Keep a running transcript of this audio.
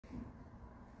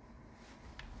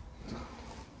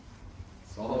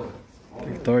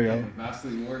Pictorial.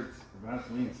 Vaseline works.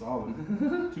 Vaseline solid.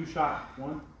 2 shot.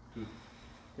 1, 2.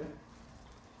 Okay.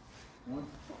 1,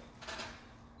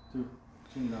 2.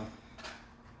 Chin down.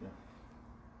 Yeah.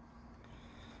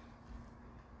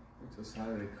 Wait till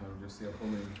Saturday comes, you'll see a whole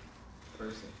new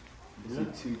person. You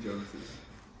Yeah. see 2 Jonases.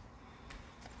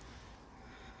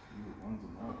 One's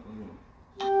enough.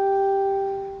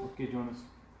 Okay, Jonas.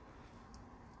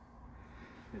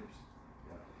 Hips.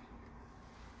 Yeah.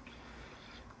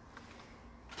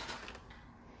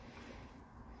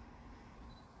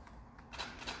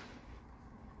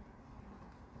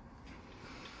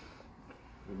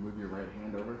 Move your right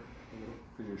hand over a little,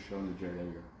 because you're showing the J. There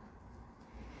you go.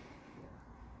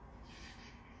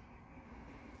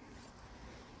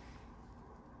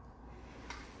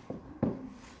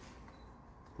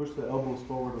 Push the elbows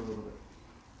forward a little bit.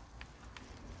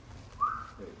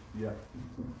 Yeah.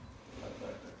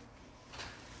 Back.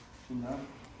 Chin down.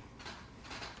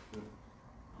 Good.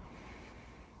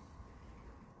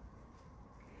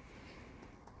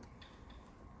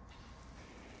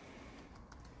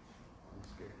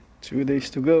 2 days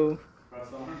to go. Cross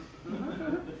the arms.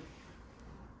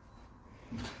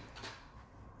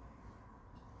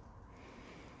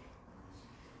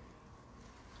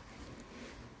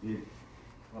 Yeah.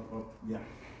 Up. Yeah.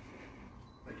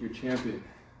 Like your champion.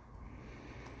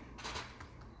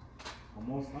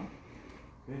 Almost, huh?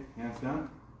 Okay, hands down.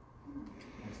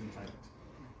 Nice and tight.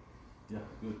 Yeah,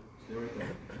 good. Stay right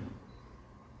there.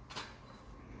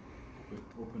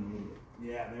 Open a little bit.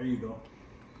 Yeah, there you go.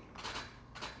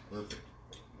 Perfect.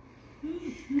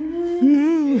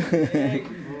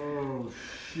 Oh,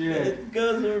 shit. Let's go,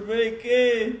 we're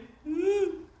breaking. I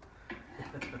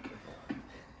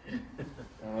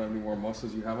don't know how many more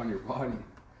muscles you have on your body.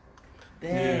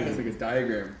 Dang. It's like a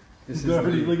diagram. This is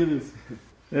Look at this.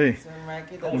 Hey. Sir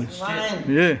Mikey, that's mine.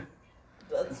 Yeah.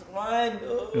 That's mine.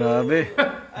 Oh. Grabe.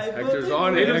 Hector's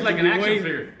on He it. looks like an action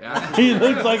figure. Yeah. He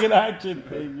looks like an action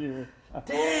figure.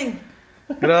 Dang.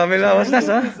 Grabe lawas na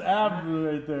sa. This ab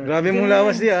right there. Grabe mong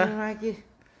lawas Sir dia. Mikey.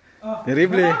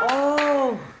 Terrible.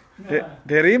 Oh.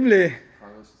 Terrible.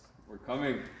 Carlos, we're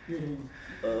coming.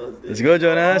 Let's go,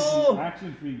 Jonas.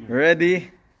 Action figure.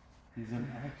 Ready? He's an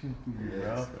action figure,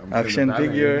 bro. Action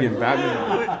figure. Get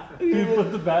Batman. You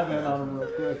put the Batman on him real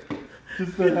quick.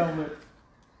 Just the helmet.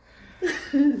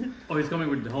 Oh, he's coming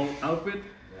with the whole outfit?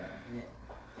 Yeah.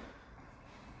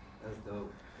 That's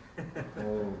dope.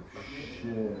 Oh,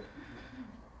 shit.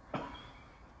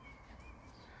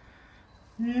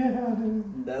 Yeah,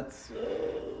 dude. That's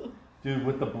Dude,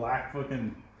 with the black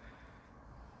fucking.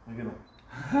 Look at him.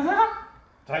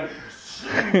 Tight.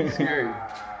 Scary.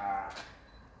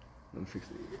 Let me fix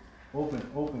it. Open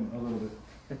a little bit.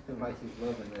 Mikey's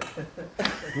loving it.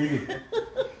 Breathe.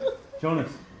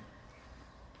 Jonas.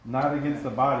 Not against the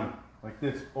body. Like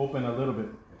this. Open a little bit.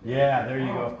 Yeah, there you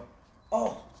go.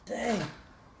 Oh, dang.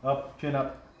 Up, chin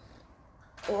up.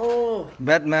 Oh.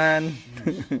 Batman.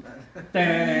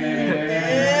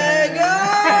 There you go.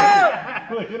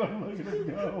 Look at him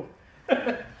go.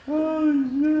 Oh,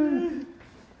 shit.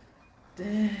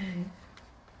 Dang.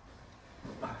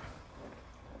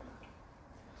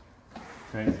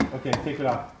 Crazy. Okay, take it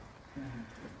off.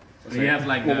 He has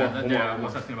like One more, that. one Yeah, more, I one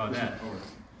was more. asking about that.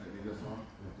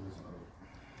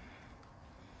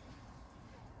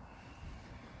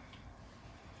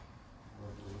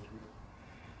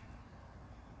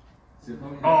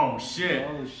 Oh shit!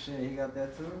 Oh shit, he got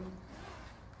that too?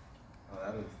 Oh,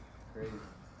 that looks crazy.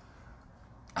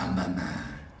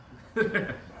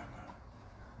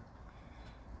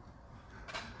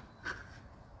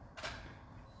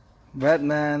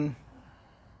 Batman.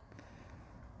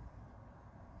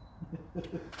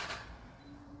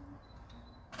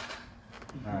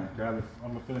 Alright, grab it.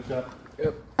 I'm gonna finish up.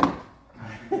 Yep.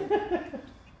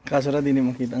 Kaso na din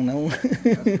makita ang naong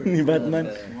ni Batman.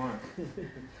 That's smart.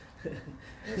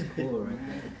 That's cool right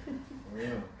there. For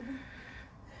real.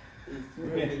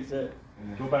 Okay.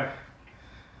 Go back.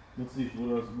 Let's see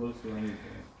what else do I need.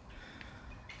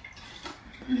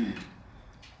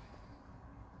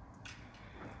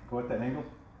 Go at that angle.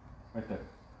 Right there.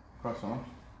 Cross arms.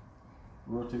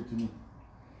 Rotate to me.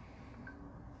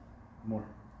 More.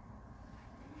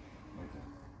 Right there.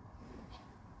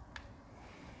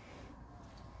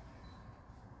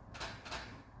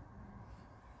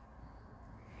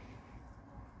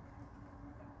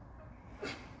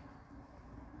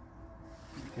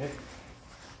 Okay.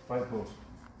 Fight pose.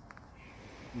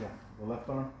 Yeah. The left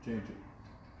arm, change it.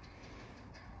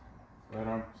 Right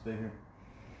arm, stay here.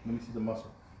 Let me see the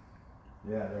muscle.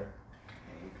 Yeah, there.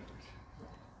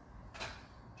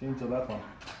 Change the left arm.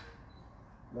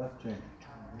 Left change.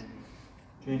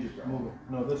 Change it. Move it.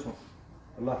 No, this one.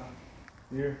 The left.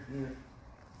 Here.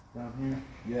 Down here.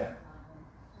 Yeah.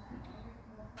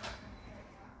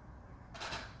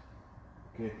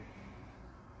 Okay.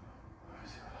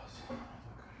 Let's see what else.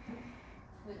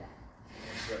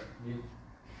 You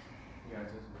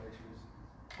guys have some pictures?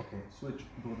 Okay, switch.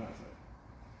 Go that side.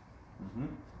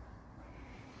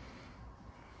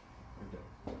 Right there.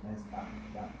 Nice.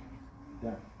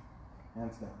 Down.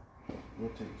 Hands down.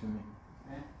 Rotate to me.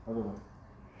 Other way.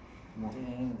 No.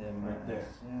 Right there.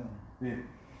 Big.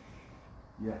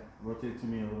 Yeah. Rotate to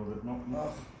me a little bit. No.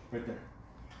 Right there.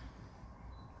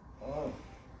 Oh.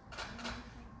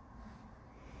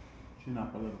 Chin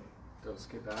up a little. Don't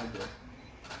skip out there.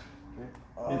 Okay.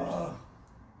 Oh.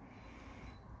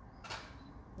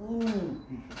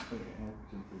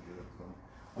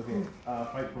 Okay.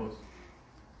 Fight pose.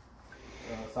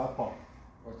 Southpaw.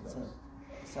 Orthodox.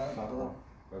 Southpaw.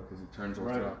 Because it turns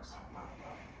Right. orthodox.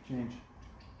 Change.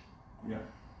 Yeah.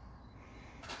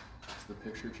 It's the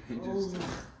picture changes.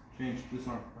 Change this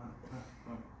arm.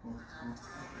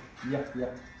 Yeah.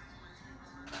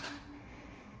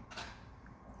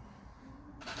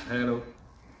 Hello.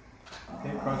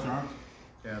 Okay, cross your arms.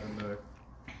 Yeah, the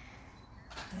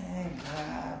Thank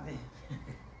God.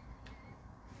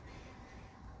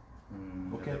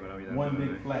 Okay, one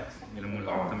big flex. Y lo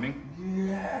multamos también.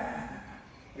 Yeah.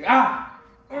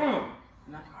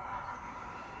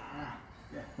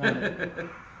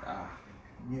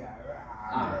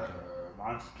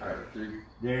 Monster. Alright, 3.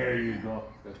 There you go.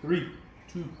 3,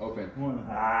 2, Open. 1.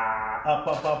 Up.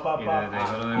 Y desde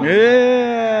eso lo demos.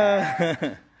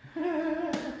 Yeah.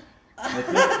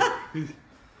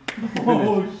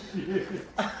 Oh shit.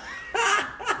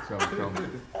 Show me.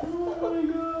 Oh my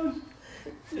gosh.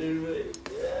 Scary.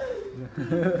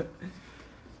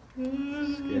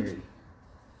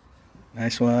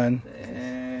 Nice one.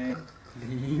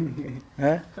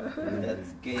 Huh?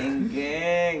 That's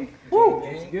gang.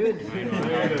 It's good.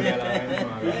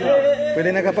 Pwede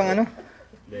na ka pang ano?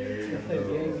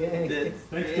 That's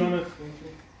Thanks, Jonas.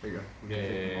 There you go.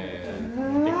 Good.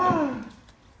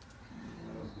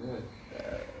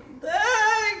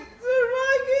 Thanks for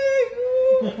rocking.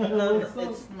 No,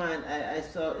 it's mine. I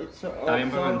saw it's so Está bien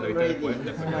para cuando ready. después It's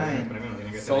que el mine. premio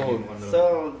tiene que ser Sold. ahí cuando So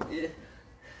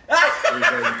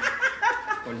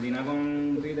coordina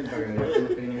con Twitter para que veas cómo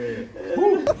tiene que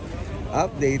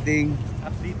Updating.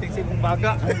 update si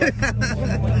kumbaga.